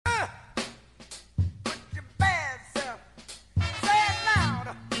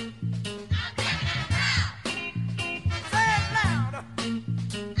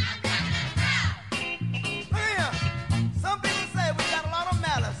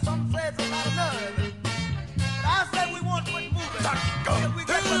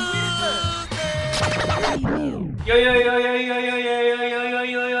Yo yo yo yo yo yo yo yo yo yo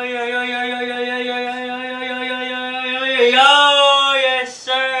yo yo yo yo yo, yes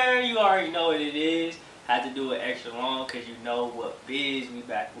sir. You already know what it is. Had to do it extra long because you know what biz we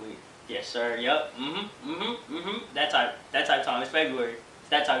back with. Yes sir. Yep. That type time. It's February. It's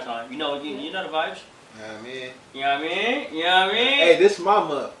that type time. You know you know the vibes. You know what I mean? You know what I mean? You know what I mean? Hey, this is my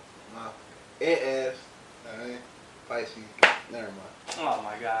month. It is. Alright. Pisces. Never mind. Oh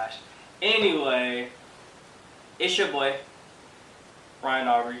my gosh. Anyway, it's your boy, Ryan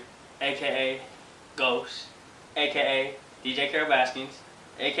Aubrey, aka Ghost, aka DJ Carol Baskins,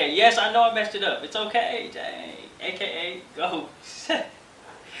 aka yes, I know I messed it up. It's okay, dang. Aka Ghost.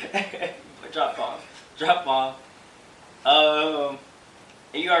 Drop bomb.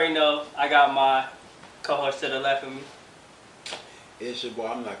 And you already know I got my co-host to the left of me. It's your boy.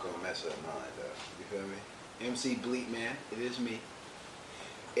 I'm not gonna mess up mine though. You feel me? MC Bleak Man. It is me.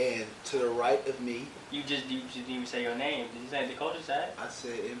 And to the right of me, You didn't even say your name. Did you say the cul-de-sac? I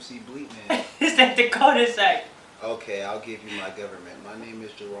said MC Bleak Man. It's at the cul-de-sac. Okay, I'll give you my government. My name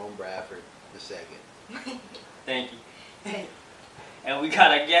is Jerome Bradford II. Thank you. And we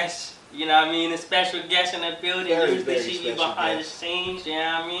got a guest, you know what I mean, a special guest in the building. Very, Usually very see you special behind guest. the scenes, you know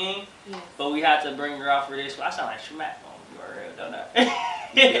what I mean? Yeah. But we had to bring her out for this. I sound like Schmack on URL, don't I?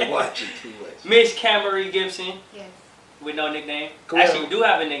 You've been watching too much. Miss Camry Gibson Yes. with no nickname. Come on. Actually, we do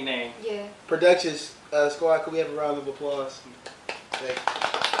have a nickname. Yeah. Productions squad, could we have a round of applause? Thank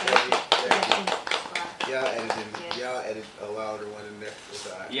you. Thank you. Y'all edited a louder one in there. It's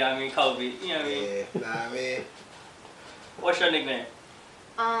all right. Yeah, I mean COVID. You know what I mean? Yeah, nah, I mean, What's your nickname?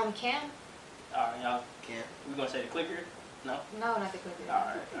 Cam? Alright, y'all. can't. We gonna say the clicker? No? No, not the Clippers.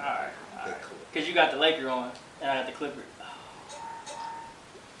 Alright. The clip. Because you got the Laker on, and I got the Clipper.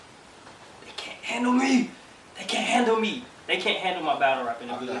 They can't handle me. They can't handle me. They can't handle my battle rapping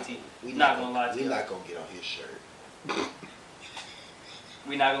ability. We Not gonna lie to we you. not gonna get on his shirt.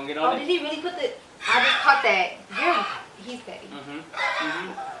 We not gonna get Oh, on did it? he really put the... I just caught that. He's petty.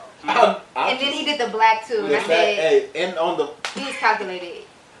 And then he did the black too. And The I fact, said, hey, and on the, he was calculated.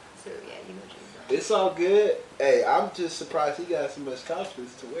 So, yeah, you know what you're doing. it's all good. Hey, I'm just surprised he got so much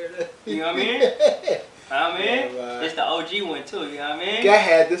confidence to wear that. You know what I mean? I mean, Yeah, it's the OG one too, you know what I mean? Go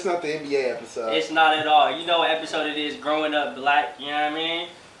ahead, this is not the NBA episode. It's not at all. You know what episode it is, Growing Up Black, you know what I mean?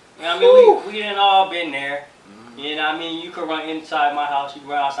 You know what I mean? We done all been there. You know what I mean? You could run inside my house, you can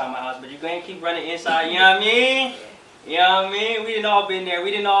run outside my house, but you can't keep running inside, you know what I mean? You know what I mean? We done all been there.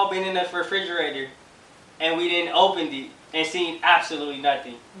 We done all been in the refrigerator, and we didn't open it and seen absolutely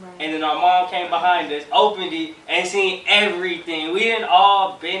nothing. Right. And then our mom came behind us, opened it, and seen everything. We done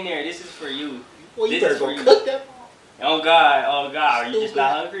all been there. This is for you. Well, you this better is for go you. cook that. Oh God, are you just Stupid.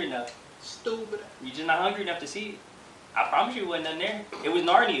 not hungry enough? Stupid. You just not hungry enough to see it. I promise you, wasn't nothing there. It was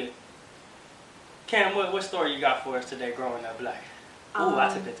Narnia. Cam, what story you got for us today, Growing Up Black? Ooh,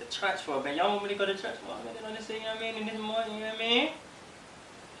 I took it to church for a minute. Y'all want me to go to church for a minute on this thing, you know what I mean? In this morning, you know what I mean?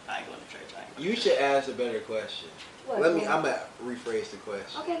 I ain't going to church. I ain't going You should ask a better question. What? I'm gonna rephrase the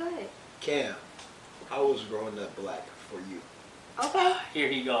question. Okay, go ahead. Cam, how was growing up black for you? Okay. Here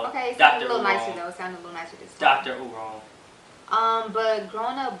he go. Okay, it sounded Dr. a little nicer Oorong. though. It sounded a little nicer this time. Dr. Oorong. But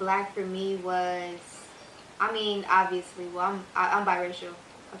growing up black for me was, I mean, obviously, well, I'm biracial.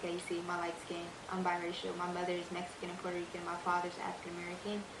 Okay, you see my light skin. I'm biracial. My mother is Mexican and Puerto Rican. My father's African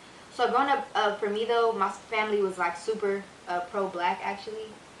American. So growing up, for me though, my family was like super pro-black actually.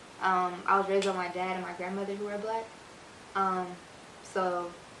 I was raised by my dad and my grandmother who are black.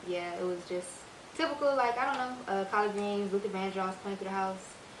 So yeah, it was just typical, like, I don't know, collard greens, Luther Vandross playing through the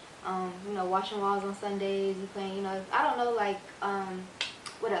house. You know, washing walls on Sundays, we playing, you know, I don't know, like,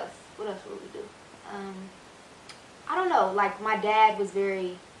 what else? What else would we do? I don't know, like, my dad was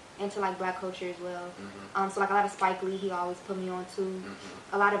very into, like, black culture as well. So, like, a lot of Spike Lee, he always put me on to.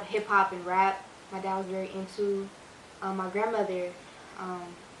 A lot of hip-hop and rap, my dad was very into. My grandmother,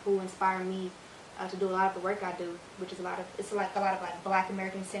 who inspired me to do a lot of the work I do, which is a lot of like Black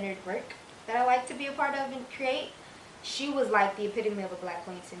American centered work that I like to be a part of and create. She was like the epitome of a black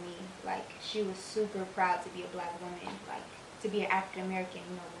queen to me. Like, she was super proud to be a black woman, like to be an African American,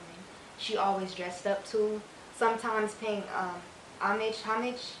 you know, woman. She always dressed up too. Sometimes paying homage. Is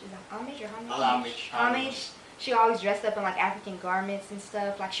that homage or homage? Homage. She always dressed up in like African garments and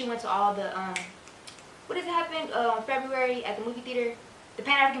stuff. Like, she went to all the what does it happen February at the movie theater? The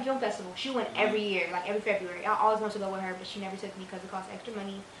Pan African Film Festival. She went every year, like every February. I always wanted to go with her, but she never took me because it cost extra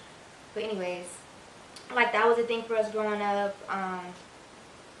money. But anyways, like, that was a thing for us growing up. I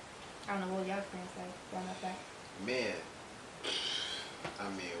don't know, what was y'all experience like growing up back? Man, I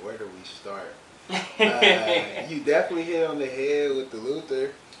mean, where do we start? You definitely hit on the head with the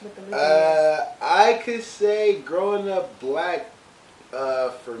Luther. With the Luther I could say growing up black,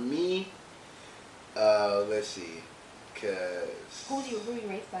 for me, let's see, cause who you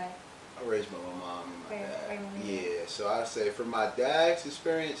raised by? I raised by my mom and my dad. Right, Yeah, so I say from my dad's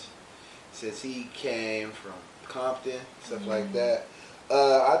experience, since he came from Compton, stuff like that,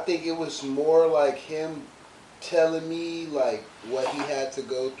 I think it was more like him telling me like what he had to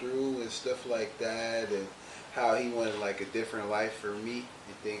go through and stuff like that, and how he wanted like a different life for me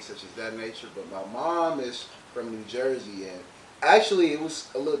and things such as that nature. But my mom is from New Jersey, and actually it was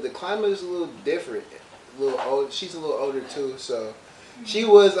a little, the climate is a little different, a little old. She's a little older too, so she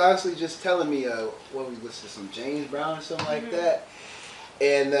was honestly just telling me when we listened to some James Brown or something like that,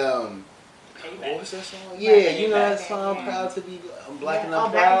 and what was that song? Yeah, you know that song, "Proud to Be." I'm black and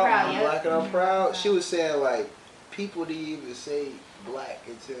I'm proud. I'm black and I'm proud. She was saying like people didn't even say black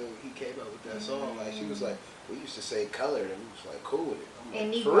until he came up with that song. Like she was like, we used to say colored, and we was like cool with it. I'm like,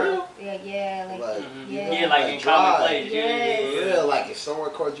 And for real? Yeah, like Yeah, like in common place. Yeah, like if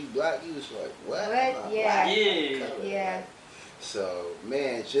someone called you black, you was like, what? What? Yeah. Yeah. Like, so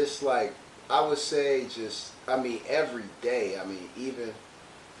man, just like I would say, just I mean every day. I mean even.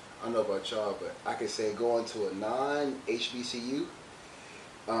 I don't know about y'all, but I could say going to a non-HBCU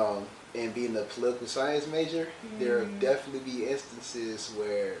and being a political science major, there'll definitely be instances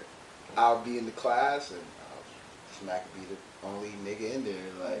where I'll be in the class and Smack be the only nigga in there,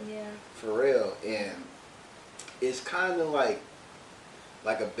 like for real. And it's kind of like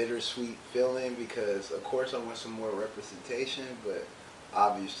a bittersweet feeling because, of course, I want some more representation, but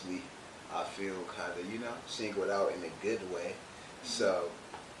obviously I feel kind of, singled out in a good way. So.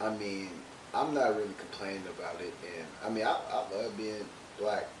 I mean, I'm not really complaining about it, and I mean, I love being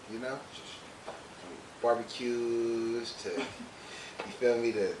black, just from barbecues to, you feel me,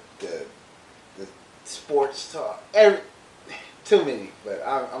 the sports talk, too many, but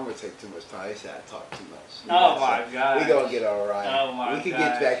I'm gonna take too much time. They said I talk too much. Oh my God. We gonna get all right. Oh my God. We can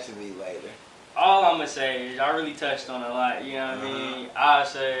get back to me later. All I'm gonna say is I really touched on a lot. You know what I mean? I'll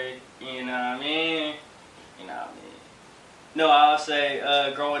say, you know what I mean. No, I'll say,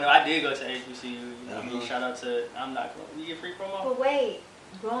 growing up, I did go to HBCU, you know what I mean? Shout out to, I'm not going to, you get free promo? But wait,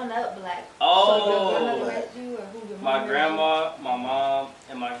 growing up black. Oh. So your grandmother raised you, or who your mom My grandma, my mom,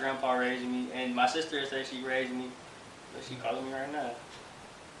 and my grandpa raised me, and my sister said she raised me, but she calling me right now.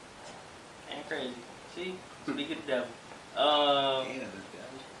 Ain't crazy. See? Speak of the devil.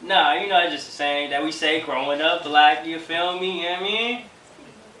 Nah, it's just the same that we say growing up black, you feel me? You know what I mean?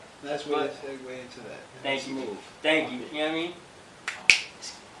 That's where they segue into that. Thank you. Thank you. You know what I mean?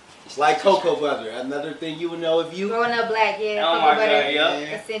 Like cocoa butter. Another thing you would know if you... Growing up black, yeah. Oh my God, yeah.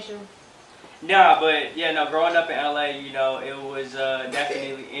 Essential. Nah, but growing up in LA, it was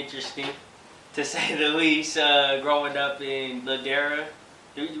definitely interesting, to say the least. Growing up in Ladera.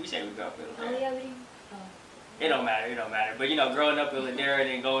 Did we say we grew up in Ladera? Oh, yeah, we did. It don't matter. But, growing up in Ladera and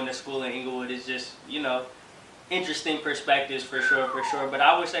then going to school in Inglewood is just, interesting perspectives for sure. But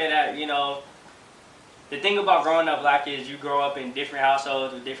I would say that, the thing about growing up black is you grow up in different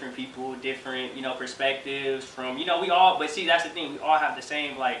households with different people, different, perspectives from, we all, but see, that's the thing, we all have the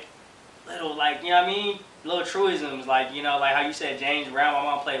same, like, little, like, you know what I mean? Little truisms, like, like how you said James Brown, my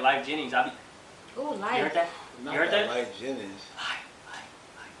mom played Life Jennings. Ooh, Life. You heard that? Not you heard that? Life Jennings.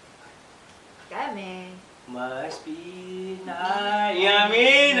 That man. Must be nice. You know what I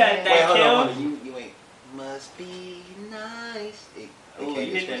mean? That Wait, hold killed. on. You ain't. Must be nice. Ooh, you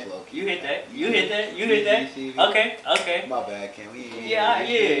hit that. You hit that. You You hit that. see? Okay. My bad, Ken. Yeah,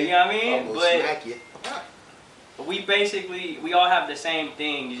 you know what I mean? Almost But smack you. we all have the same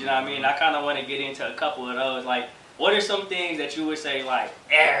things, you know what I mean? I kind of want to get into a couple of those. Like, what are some things that you would say, like,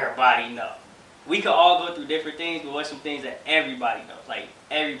 everybody know? We could all go through different things, but what's some things that everybody knows? Like,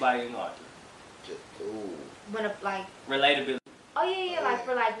 everybody going through. When like Relatability. Oh yeah, like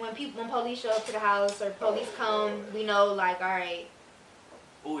for like when police show up to the house or police come, we know like, all right.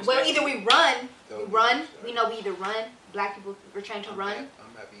 Ooh, Well, either we run. We know we either run. Black people we're trained to run,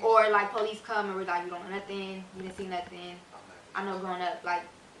 or like police come and we're like, we don't know nothing, we didn't see nothing. I know growing up, like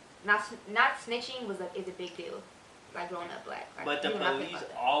not snitching is a big deal. Like growing up black. Like, but the police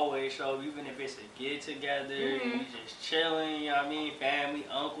always show up, even if it's a get together, you just chilling, you know what I mean? Family,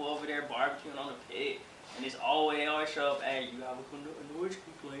 uncle over there barbecuing on the pit. And they always show up, hey, you have a noise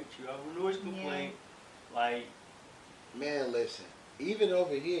complaint, Like, man, listen, even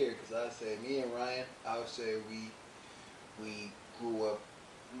over here, because I say me and Ryan, I would say we grew up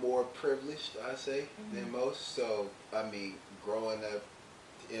more privileged, I say, than most. So, I mean, growing up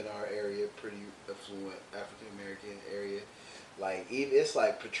in our area, pretty affluent African American area, like it's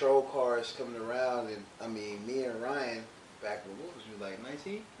like patrol cars coming around, and I mean, me and Ryan, back when what was you like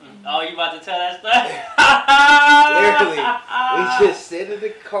 19? Oh, you about to tell that story? Literally, we just sit in the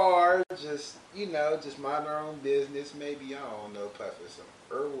car, just just mind our own business. Maybe I don't know, puffing some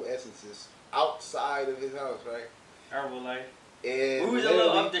herbal essences outside of his house, right? Herbalife. And We was a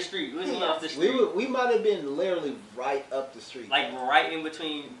little up the street. We might have been literally right up the street, like right in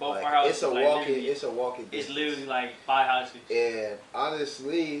between both like, our houses. It's a like, walking. It's a walking distance. It's literally like 5 houses. And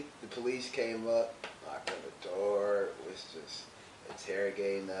honestly, the police came up, knocked on the door, was just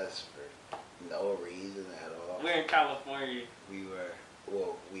interrogating us for no reason at all. We're in California. We are,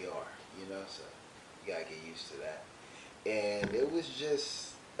 so you gotta get used to that. And it was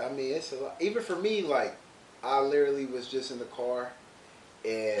just, I mean, it's a lot. Even for me, like, I literally was just in the car,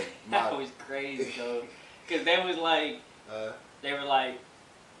 and that was crazy though, cause they were like,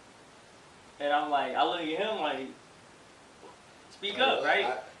 and I'm like, I look at him like, speak up,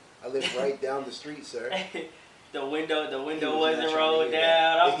 right? I live right down the street, sir. the window wasn't rolled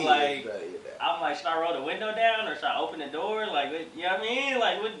down. I'm like, should I roll the window down or should I open the door? Like, you know what I mean?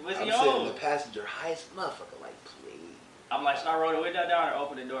 Like, what's he on? I'm sitting in the passenger, highest motherfucker, like, please. I'm like, should I roll the window down or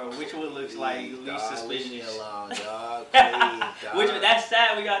open the door? Which one looks like least suspicious? Leave me alone, dog. Please, dog. That's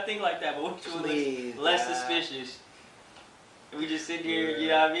sad. We gotta think like that, but which one Please, looks less suspicious? We just sit here, you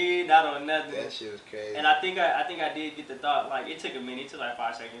know what I mean? Not on nothing. That shit was crazy. And I think I did get the thought. Like, it took a minute. It took like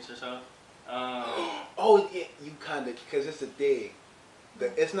 5 seconds or so. Oh, yeah, you kind of, because it's a thing.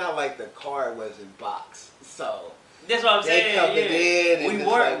 It's not like the car was in box, so that's what I'm saying. Coming in and we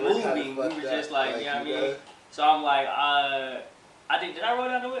weren't like, moving. We were just like, you know what I mean? So I'm like, did I roll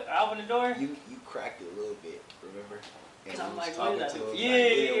down the window? I opened the door? You cracked it a little bit, remember? And I'm like, what did I do?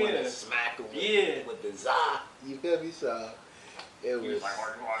 Yeah. Like, smack him with the za. You feel me? So it was. He was like,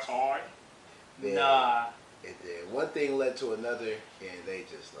 are you outside? Then, nah. And then one thing led to another, and they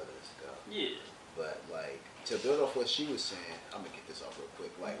just let us go. Yeah. But like, to build off what she was saying, I'm gonna get this off real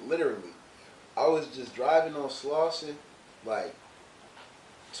quick. Like, literally, I was just driving on Slauson, like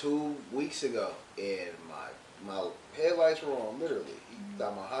 2 weeks ago, and my headlights were on. Literally, he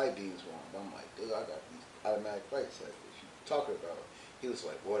thought my high beams were on. I'm like, dude, I got these automatic lights. Like, if you talking about it, he was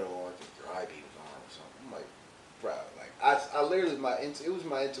like, what? I think your high beams on or something. I'm like, bro, like I literally it was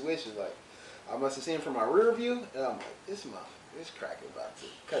my intuition. Like, I must have seen it from my rear view, and I'm like, this cracker about to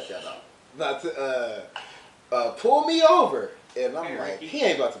cut that off. About to pull me over, and I'm like, he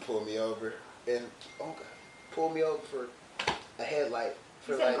ain't about to pull me over, and pull me over for a headlight.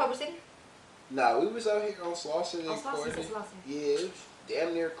 For you said in Culver City? Nah, we was out here on Slauson. On Slauson. Yeah, it was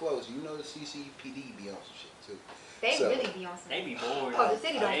damn near close. You know the CCPD be on some shit too. They really be on some. They be bored. Culver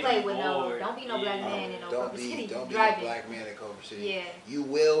City don't play with don't be no black man in no Culver City. Don't be driving. a black man in Culver City. Yeah.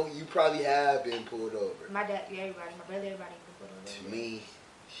 You probably have been pulled over. My dad, everybody, my brother, everybody been pulled over. To me,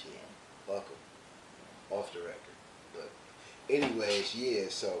 shit, fuck them. Off the record. But anyways, yeah,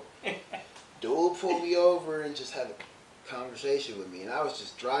 so dude pulled me over and just had a conversation with me. And I was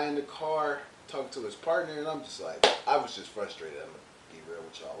just driving the car, talking to his partner, and I'm just like, I was just frustrated. I'm going to be real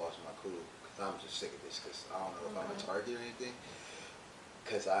with y'all. I lost my cool. Because I'm just sick of this. Because I don't know if I'm a target or anything.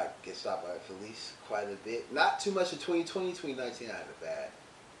 Because I get stopped by the police quite a bit. Not too much in 2020. 2019, I had a bad,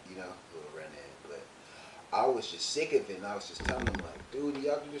 little run-in. But I was just sick of it, and I was just telling him, like, dude,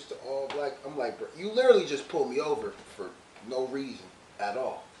 y'all do this to all black. I'm like, bro, you literally just pulled me over for no reason at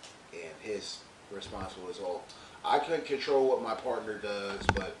all. And his response was, oh, I can't control what my partner does,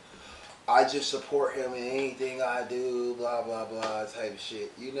 but I just support him in anything I do, blah, blah, blah, type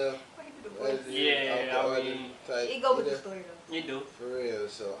shit, Yeah, I mean, it go with the story, though. You do. For real.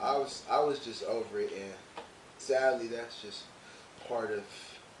 So I was just over it, and sadly, that's just part of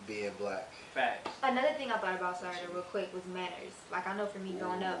being black. Facts. Another thing I thought about, sorry, real quick, was manners. Like, I know for me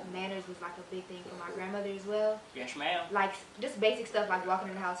growing up, manners was like a big thing for my grandmother as well. Yes, ma'am. Like, just basic stuff, like walking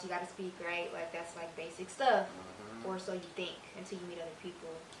in the house, you gotta speak, right? Like, that's like basic stuff. Or so you think until you meet other people.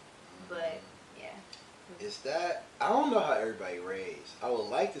 But, yeah. Is that, I don't know how everybody raised. I would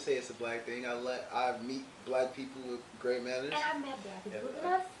like to say it's a black thing. I meet black people with great manners. And I've met black people with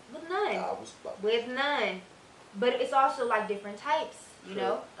none. With none. But it's also like different types, you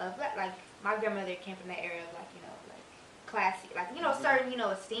know, of black. Like, my grandmother came from that area of like, like classy, like, certain,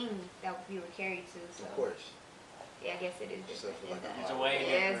 esteem that we were carried to. So. Of course. Yeah, I guess it is different. It's a way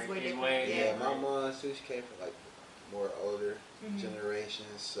different. It's way different. Yeah, my mom too, she came from like more older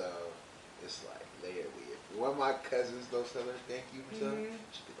generations, so it's like layered weird. One of my cousins don't tell her thank you for something.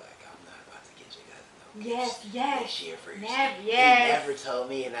 She'd be like, I'm not about to get you guys no gifts this year for your He never told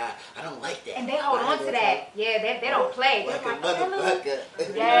me, and I don't like that. And they hold on to that. Yeah, they don't play. Like a motherfucker.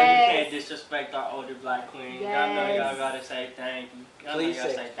 You can't disrespect our older black queen. Y'all know y'all gotta say thank you. Please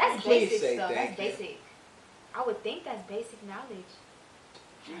say That's basic stuff. That's basic. I would think that's basic knowledge.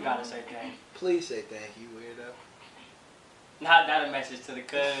 You gotta say thank you. Please say thank you, weirdo. Not a message to the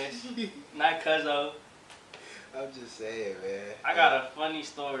cuz. Not cuzzo. I'm just saying, man. I got a funny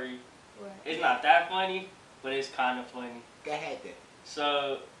story. What? It's not that funny, but it's kind of funny. Go ahead then.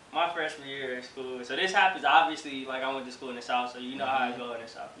 So, my freshman year in school, so this happens, obviously, like I went to school in the South, so you know how I go in the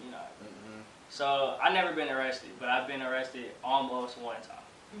South, you know how I go. So, I never been arrested, but I've been arrested almost one time.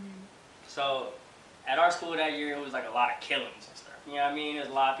 Mm-hmm. So, at our school that year, it was like a lot of killings and stuff. You know what I mean? There's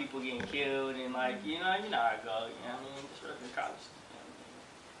a lot of people getting killed and like, you know how I go, you know what I mean? Just regular college stuff,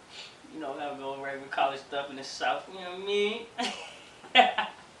 you know how I go regular college stuff in the South, you know what I mean?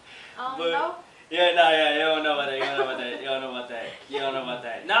 No? Yeah, you don't know about that, you don't know about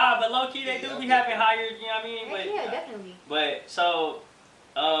that. Nah, but low-key, they do be having higher, you know what I mean? But, yeah, definitely. But, so,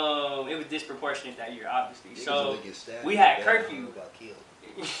 it was disproportionate that year, obviously. So, we had curfew.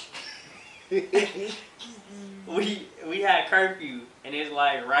 we had curfew, and it's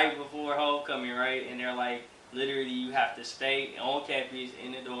like right before homecoming, right? And they're like, literally, you have to stay on campus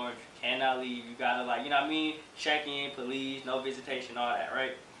in the dorms. You cannot leave. You gotta, like, you know what I mean? Check in, police, no visitation, all that,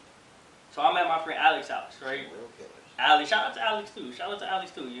 right? So I'm at my friend Alex's house, right? Alex, shout out to Alex too.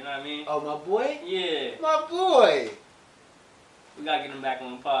 You know what I mean? Oh, my boy? Yeah. My boy. We gotta get him back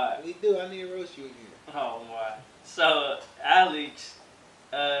on the pod. We do. I need to roast you again. Oh my. So Alex,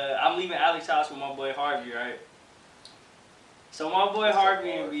 I'm leaving Alex's house with my boy Harvey, right? So my boy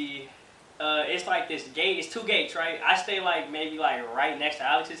Harvey and me, it's like this gate. It's two gates, right? I stay like maybe like right next to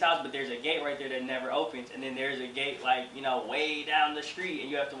Alex's house, but there's a gate right there that never opens, and then there's a gate like, you know, way down the street, and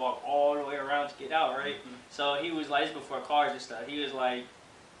you have to walk all the way around to get out, right? Mm-hmm. So he was like, it's before cars and stuff. He was like,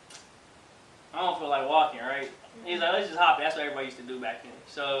 I don't feel like walking, right? He's like, let's just hop it. That's what everybody used to do back then.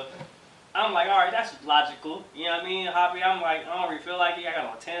 So I'm like, all right, that's logical. You know what I mean? Hoppy, I'm like, I don't really feel like it. I got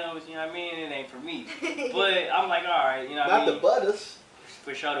on Tim's, you know what I mean? It ain't for me. But I'm like, all right, you know what I mean? Not the butters.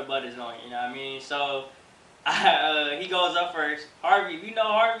 For sure the butters on it, you know what I mean? So he goes up first. Harvey, you know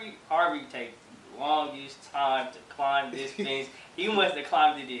Harvey? Harvey takes the longest time to climb this fence. He must have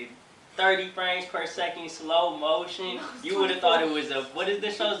climbed it in 30 frames per second, slow motion. You would have thought it was a, what is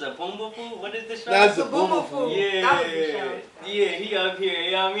this show? Zaboomafoo? What is this show? That's Zaboomafoo. Yeah. That was the show. Yeah, he up here,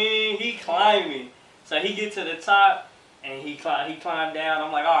 you know what I mean? He climbing. So he get to the top and he climbed down.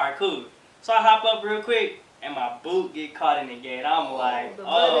 I'm like, all right, cool. So I hop up real quick and my boot get caught in the gate. I'm like,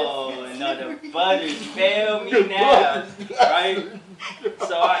 oh no, the butters fail me now, right?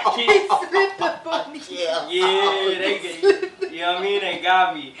 So I keep, yeah, they get, you know what I mean? They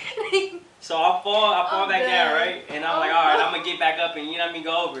got me. So I fall back down, right? And I'm like, all right, I'm gonna get back up and, you know what I mean,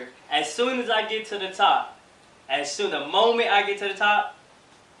 go over. As soon as I get to the top, the moment I get to the top,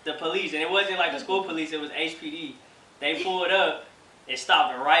 the police, and it wasn't like the school police, it was HPD. They pulled up and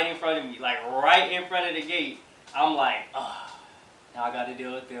stopped right in front of me, like right in front of the gate. I'm like, oh, now I got to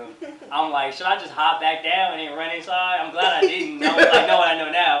deal with them. I'm like, should I just hop back down and run inside? I'm glad I didn't. I know what I know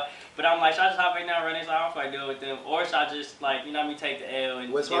now. But I'm like, should I just hop back down and run inside? I don't know if I deal with them. Or should I just, like, you know what I mean, take the L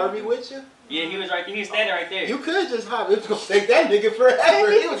and was Harvey with you? Yeah, he was right there. He was standing right there. You could just hop. It was going to take that nigga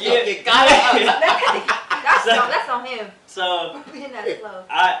forever. He was going to get got out. That's on him. So Being that slow.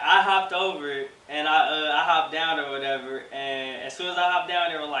 I hopped over and I hopped down or whatever, and as soon as I hopped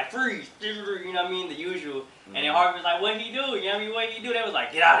down, they were like, freeze, you know what I mean, the usual. And then Harvey was like, what did he do? You know what I mean, what did he do? They was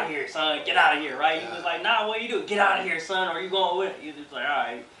like, get out of here, son, get out of here, right? He was like, nah, what did you do? Get out of here, son, or you going with? He was just like, all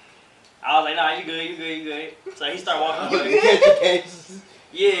right. I was like, nah, you good. So he started walking away.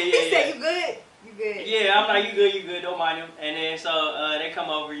 Yeah. He said, you good? You good. Yeah, I'm like, you good, don't mind him. And then so they come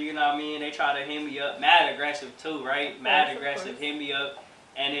over, you know what I mean, they try to hit me up, mad aggressive too, right? Mad aggressive, hit me up.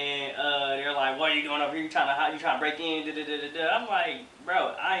 And then they're like, what are you doing over here? You trying to break in? I'm like,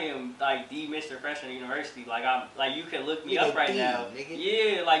 bro, I am like the Mr. Freshman University. Like I'm like, you can look me up right now. Nigga.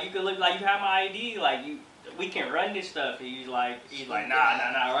 Yeah, like you can look, like you have my ID. Like we can run this stuff. And he's like,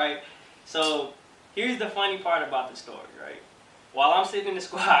 nah, right? So here's the funny part about the story, right? While I'm sitting in the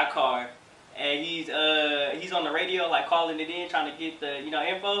squad car and he's on the radio, like calling it in, trying to get the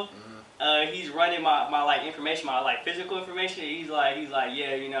info. He's running my like information, my like physical information. He's like,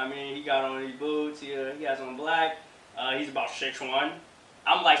 yeah, you know what I mean? He got on these boots, yeah, he has on black. He's about 6'1".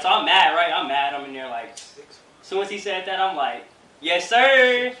 I'm like, so I'm mad, right? I'm mad. I'm in there like, as soon as he said that, I'm like, yes,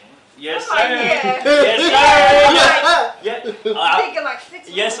 sir. Yes, sir. Yeah. Yes, sir. Thinking like 6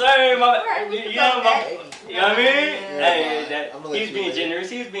 yes, sir. You know what I mean? Yeah. Hey, he's being generous.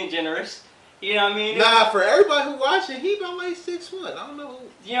 He was being generous. You know what I mean? Nah, for everybody who watching, he about like 6'1". I don't know who.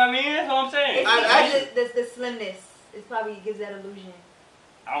 You know what I mean? That's what I'm saying. The slimness. It probably gives that illusion.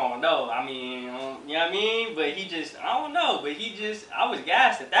 I don't know. I mean, you know what I mean? But he just, I don't know. But he just, I was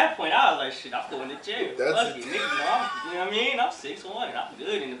gassed at that point. I was like, shit, I'm going to jail. Fuck it, nigga. You know what I mean? I'm 6'1" and I'm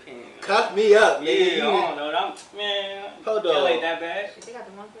good in the pen. Cuff me up, Yeah, nigga. I don't know. Man, Hold y'all on. ain't that bad. Shit, they got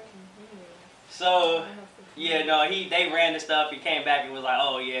the one person. So, yeah, no, they ran the stuff. He came back and was like,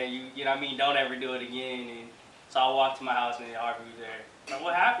 oh, yeah, you know what I mean? Don't ever do it again. And so I walked to my house and Harvey was there. Like,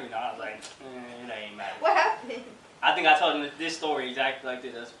 what happened? I was like, it ain't matter. What happened? I think I told him this story exactly like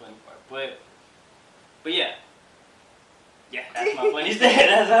this. That's the funny part. But yeah. Yeah, that's my funny story.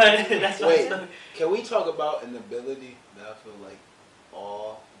 That's my Wait, story. can we talk about an ability that I feel like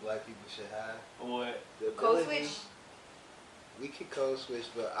all black people should have? What? The Code ability- switch? We could code switch,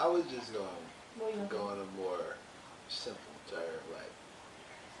 but I was just going What you go gonna on a more simple term, like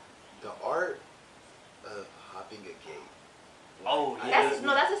the art of hopping a gate. Oh, I yeah. just-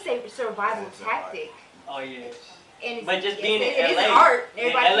 That's a safe survival That's a tactic. Oh, yeah. And it's, But just being it in is LA. an art. In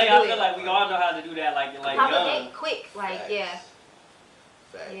Everybody LA, can I do feel it. like we all know how to do that, like young. Propagate quick, like Facts. yeah.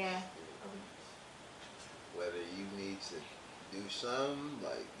 Facts. Yeah. Whether you need to do something,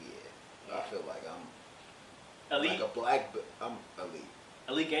 like yeah, I feel like I'm Elite. like a black, but I'm elite.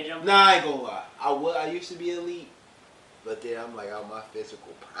 Elite gay jump. Nah, I ain't gonna lie. I used to be elite, but then I'm like out my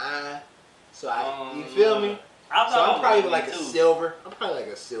physical prime. So you feel me? I So thought I'm I probably was like a elite, too. silver. I'm probably like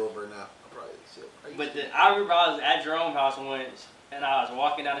a silver now. I'm probably a silver. I used But to be- I remember I was at Jerome House once, and I was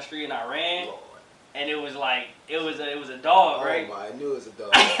walking down the street and I ran, Lord. and it was like it was a dog, Oh right? my, I knew it was a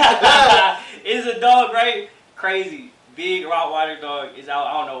dog. It's a dog, right? Crazy, big Rottweiler dog is out.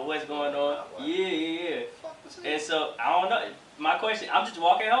 I don't know what's going on. Yeah. And so I don't know. My question, I'm just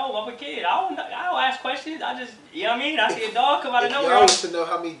walking home. I'm a kid. I don't know. I don't ask questions. I just, you know what I mean? I see a dog come out of If nowhere. y'all was to know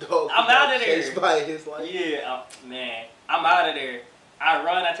how many dogs I'm he got outta there. chased by his life. Yeah, man, I'm out of there. I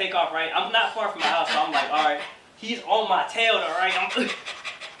run, I take off, right? I'm not far from my house, so I'm like, all right, he's on my tail, though,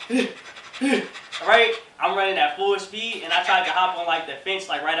 right? Right? I'm running at full speed, and I tried to hop on like the fence,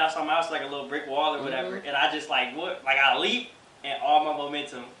 like right outside my house, like a little brick wall or whatever. And I just like I leap, and all my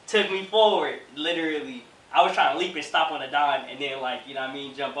momentum took me forward, literally. I was trying to leap and stop on a dime, and then like you know what I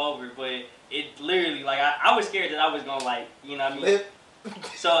mean, jump over, but it literally like I was scared that I was gonna like you know what I mean. Lip.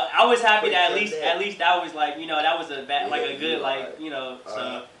 So I was happy that Wait, at least that was like that was a bad like Yeah, a good you like alright.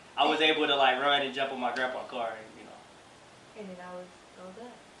 so I was able to like run and jump on my grandpa's car and And then I was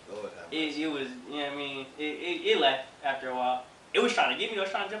that. Lord have mercy. it was you know what I mean it left after a while. It was trying to get me. I was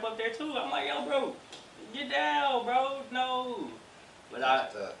trying to jump up there too. I'm like yo bro, get down bro, no. But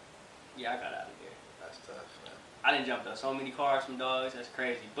That's tough. I got out of there. That's tough, man. I didn't jump though. So many cars from dogs. That's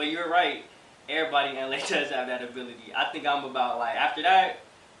crazy. But you're right. Everybody in LA does have that ability. I think I'm about like after that,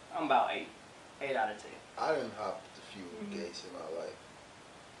 I'm about 8 out of 10. I done hopped a few gates in my life.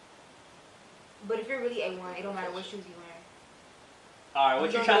 But if you're really A1, it don't matter what shoes you wearing. All right,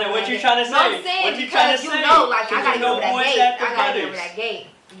 what you don't trying to know what you that. trying to say? No, I'm saying What you trying to because say? you know, like I Cause gotta you get know over that boys gate. at the I gotta get over Butters. that gate.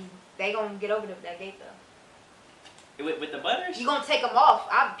 They gonna get over that gate though. With the butters? You gonna take them off.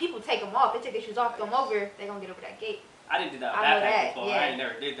 People take them off. They take their shoes off, come over. They gonna get over that gate. I didn't do that I with know backpack that, before. yeah. I ain't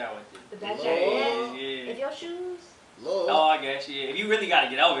never did that with it. The backpack, Lord. Yeah. If your shoes, Lord. Oh, I guess, yeah. If you really got to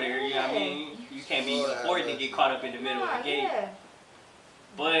get over there, you know what I mean? You can't be Lord, affording to get caught up in the middle of nah, the gate. yeah.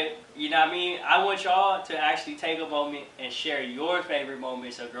 But, you know what I mean? I want y'all to actually take a moment and share your favorite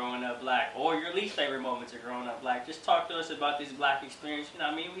moments of growing up black or your least favorite moments of growing up black. Just talk to us about this black experience. You know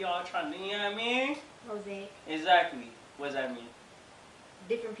what I mean? We all trying to, you know what I mean? Mosaic. Exactly. What does that mean?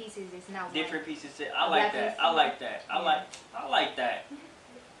 Different pieces. It's not one. Different pieces. I like that. I like that. I like that.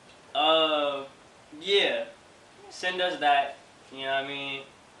 Yeah. Send us that. You know what I mean?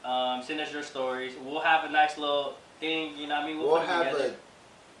 Send us your stories. We'll have a nice little thing. You know what I mean? We'll put it have together.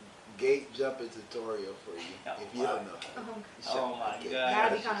 a gate jumping tutorial for you if you don't know. Oh my Okay. God.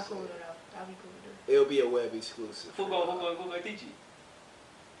 That'd be kind of cool though. That'd be cool to do. It'll be a web exclusive. Who go teach you?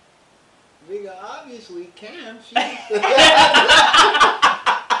 Nigga, obviously Cam.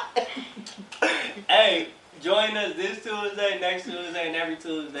 Hey, join us this Tuesday, next Tuesday, and every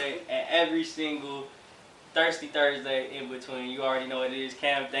Tuesday, and every single Thirsty Thursday in between. You already know what it is.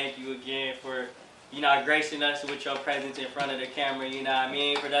 Cam, thank you again for, gracing us with your presence in front of the camera, you know what I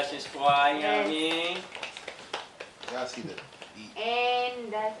mean? Production squad, you know what I mean? Y'all see the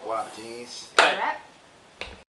And that's WAP jeans. a wrap.